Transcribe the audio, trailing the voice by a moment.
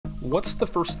What's the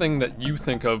first thing that you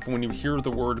think of when you hear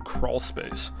the word crawl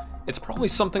space? It's probably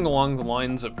something along the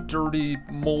lines of dirty,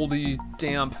 moldy,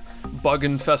 damp,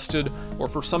 bug-infested, or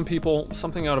for some people,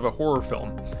 something out of a horror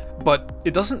film. But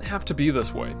it doesn't have to be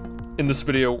this way. In this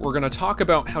video, we're going to talk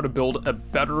about how to build a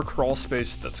better crawl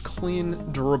space that's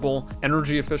clean, durable,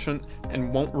 energy efficient,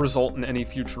 and won't result in any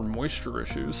future moisture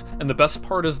issues. And the best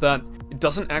part is that it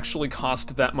doesn't actually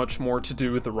cost that much more to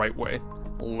do the right way.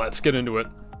 Let's get into it.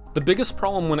 The biggest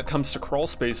problem when it comes to crawl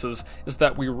spaces is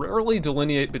that we rarely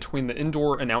delineate between the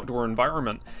indoor and outdoor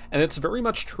environment, and it's very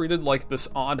much treated like this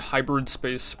odd hybrid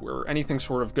space where anything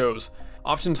sort of goes.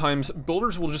 Oftentimes,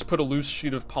 builders will just put a loose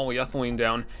sheet of polyethylene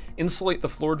down, insulate the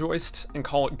floor joists, and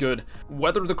call it good,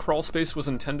 whether the crawl space was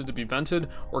intended to be vented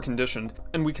or conditioned,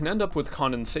 and we can end up with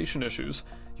condensation issues.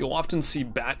 You'll often see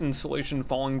batt insulation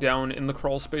falling down in the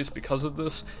crawl space because of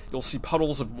this, you'll see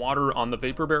puddles of water on the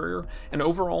vapor barrier, and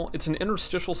overall, it's an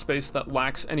interstitial space that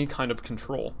lacks any kind of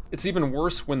control. It's even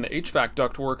worse when the HVAC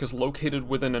ductwork is located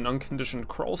within an unconditioned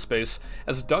crawl space,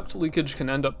 as duct leakage can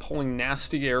end up pulling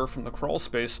nasty air from the crawl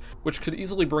space, which could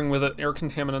easily bring with it air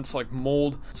contaminants like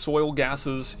mold, soil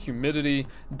gases, humidity,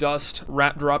 dust,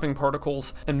 rat-dropping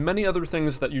particles, and many other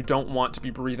things that you don't want to be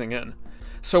breathing in.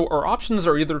 So our options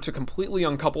are either to completely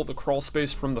uncouple the crawl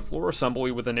space from the floor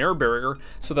assembly with an air barrier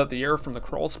so that the air from the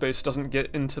crawl space doesn't get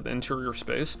into the interior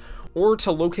space, or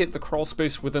to locate the crawl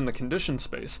space within the conditioned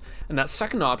space, and that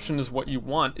second option is what you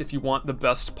want if you want the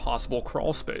best possible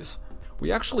crawl space.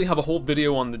 We actually have a whole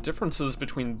video on the differences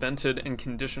between vented and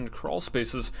conditioned crawl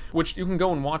spaces, which you can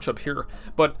go and watch up here,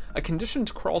 but a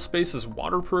conditioned crawl space is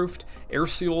waterproofed,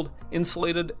 air-sealed,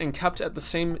 insulated, and kept at the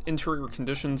same interior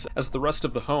conditions as the rest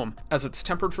of the home, as it's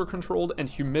temperature-controlled and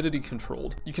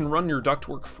humidity-controlled. You can run your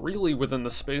ductwork freely within the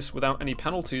space without any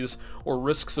penalties or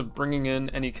risks of bringing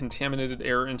in any contaminated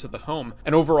air into the home,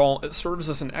 and overall, it serves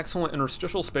as an excellent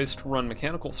interstitial space to run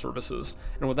mechanical services.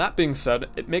 And with that being said,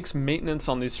 it makes maintenance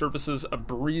on these services a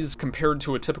breeze compared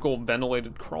to a typical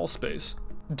ventilated crawl space.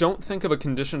 Don't think of a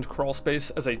conditioned crawl space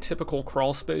as a typical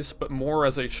crawl space, but more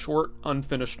as a short,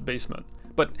 unfinished basement.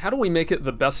 But how do we make it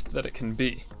the best that it can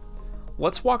be?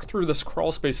 Let's walk through this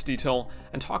crawl space detail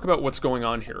and talk about what's going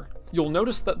on here. You'll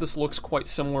notice that this looks quite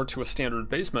similar to a standard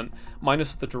basement,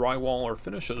 minus the drywall or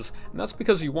finishes, and that's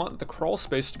because you want the crawl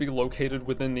space to be located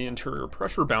within the interior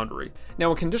pressure boundary.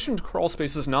 Now, a conditioned crawl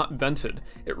space is not vented,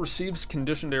 it receives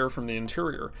conditioned air from the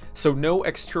interior, so no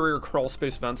exterior crawl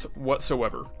space vents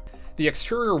whatsoever. The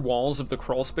exterior walls of the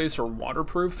crawl space are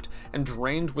waterproofed and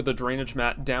drained with a drainage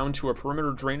mat down to a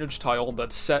perimeter drainage tile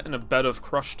that's set in a bed of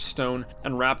crushed stone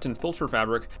and wrapped in filter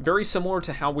fabric, very similar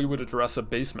to how we would address a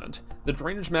basement. The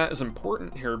drainage mat is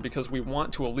important here because we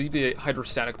want to alleviate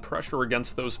hydrostatic pressure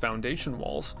against those foundation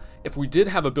walls. If we did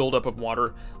have a buildup of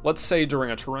water, let's say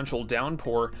during a torrential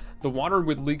downpour, the water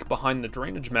would leak behind the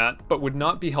drainage mat, but would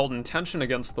not be held in tension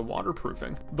against the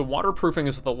waterproofing. The waterproofing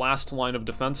is the last line of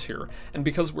defense here, and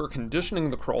because we're conditioning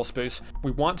the crawl space,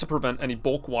 we want to prevent any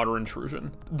bulk water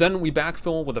intrusion. Then we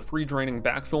backfill with a free-draining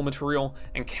backfill material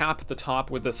and cap the top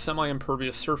with a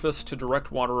semi-impervious surface to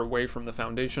direct water away from the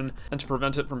foundation and to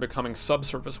prevent it from becoming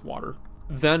subsurface water.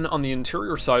 Then on the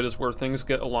interior side is where things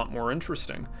get a lot more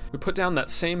interesting. We put down that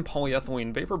same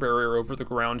polyethylene vapor barrier over the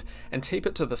ground and tape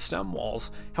it to the stem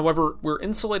walls. However, we're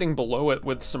insulating below it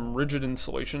with some rigid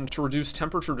insulation to reduce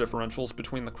temperature differentials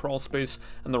between the crawl space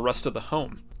and the rest of the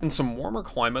home. In some warmer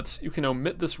climates, you can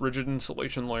omit this rigid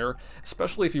insulation layer,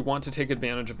 especially if you want to take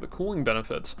advantage of the cooling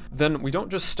benefits. Then we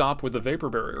don't just stop with the vapor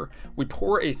barrier. We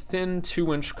pour a thin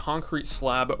 2-inch concrete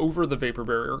slab over the vapor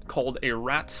barrier called a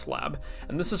rat slab,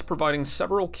 and this is providing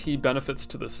several key benefits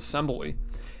to this assembly.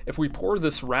 If we pour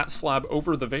this rat slab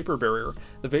over the vapor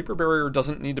barrier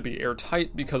doesn't need to be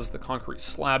airtight because the concrete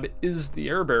slab is the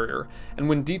air barrier, and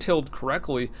when detailed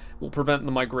correctly, will prevent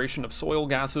the migration of soil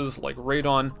gases like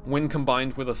radon when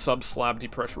combined with a sub-slab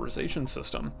depressurization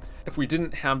system. If we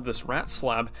didn't have this rat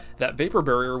slab, that vapor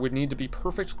barrier would need to be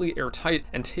perfectly airtight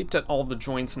and taped at all the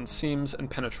joints and seams and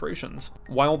penetrations.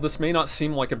 While this may not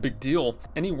seem like a big deal,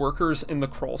 any workers in the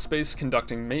crawl space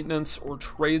conducting maintenance or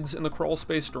trades in the crawl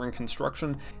space during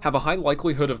construction have a high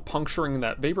likelihood of puncturing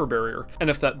that vapor barrier, and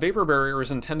if that vapor barrier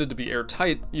is intended to be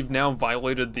airtight, you've now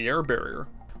violated the air barrier.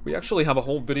 We actually have a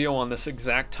whole video on this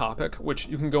exact topic, which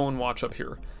you can go and watch up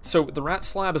here. So the rat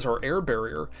slab is our air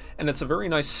barrier, and it's a very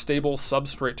nice stable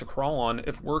substrate to crawl on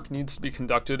if work needs to be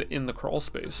conducted in the crawl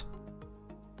space.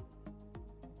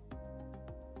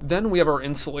 Then we have our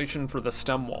insulation for the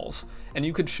stem walls, and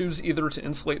you could choose either to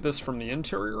insulate this from the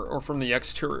interior or from the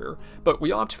exterior, but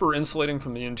we opt for insulating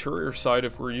from the interior side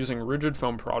if we're using rigid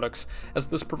foam products, as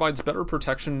this provides better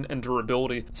protection and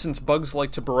durability since bugs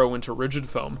like to burrow into rigid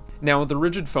foam. Now, the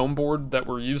rigid foam board that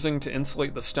we're using to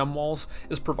insulate the stem walls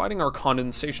is providing our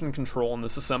condensation control in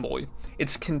this assembly.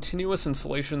 It's continuous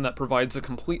insulation that provides a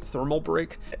complete thermal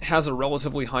break. It has a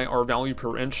relatively high R value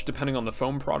per inch depending on the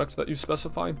foam product that you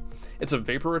specify. It's a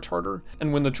vapor retarder,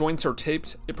 and when the joints are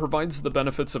taped, it provides the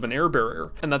benefits of an air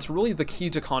barrier, and that's really the key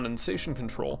to condensation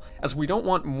control, as we don't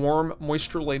want warm,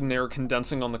 moisture-laden air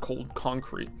condensing on the cold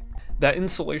concrete. That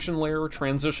insulation layer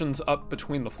transitions up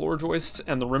between the floor joists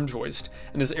and the rim joist,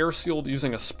 and is air sealed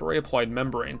using a spray-applied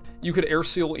membrane. You could air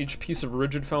seal each piece of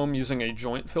rigid foam using a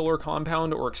joint filler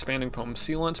compound or expanding foam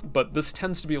sealant, but this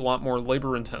tends to be a lot more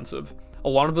labor-intensive. A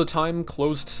lot of the time,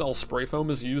 closed-cell spray foam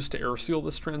is used to air seal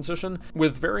this transition,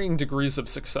 with varying degrees of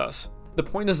success. The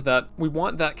point is that we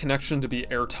want that connection to be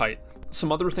airtight.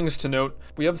 Some other things to note,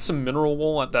 we have some mineral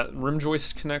wool at that rim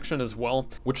joist connection as well,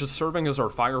 which is serving as our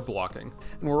fire blocking.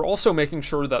 And we're also making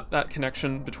sure that that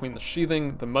connection between the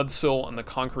sheathing, the mud sill, and the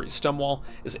concrete stem wall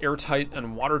is airtight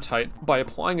and watertight by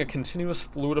applying a continuous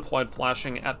fluid applied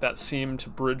flashing at that seam to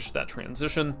bridge that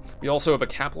transition. We also have a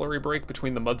capillary break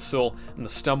between the mud sill and the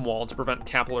stem wall to prevent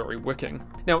capillary wicking.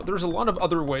 Now, there's a lot of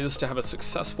other ways to have a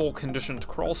successful conditioned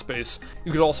crawl space.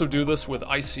 You could also do this with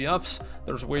ICFs,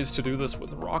 there's ways to do this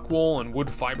with rock wool and wood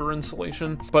fiber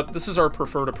insulation, but this is our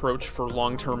preferred approach for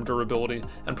long-term durability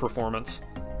and performance.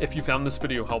 If you found this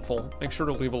video helpful, make sure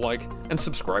to leave a like and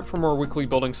subscribe for more weekly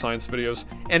building science videos,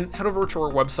 and head over to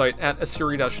our website at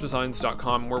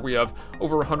asiri-designs.com where we have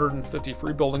over 150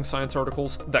 free building science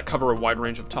articles that cover a wide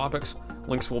range of topics.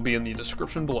 Links will be in the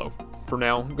description below. For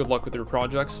now, good luck with your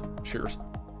projects. Cheers.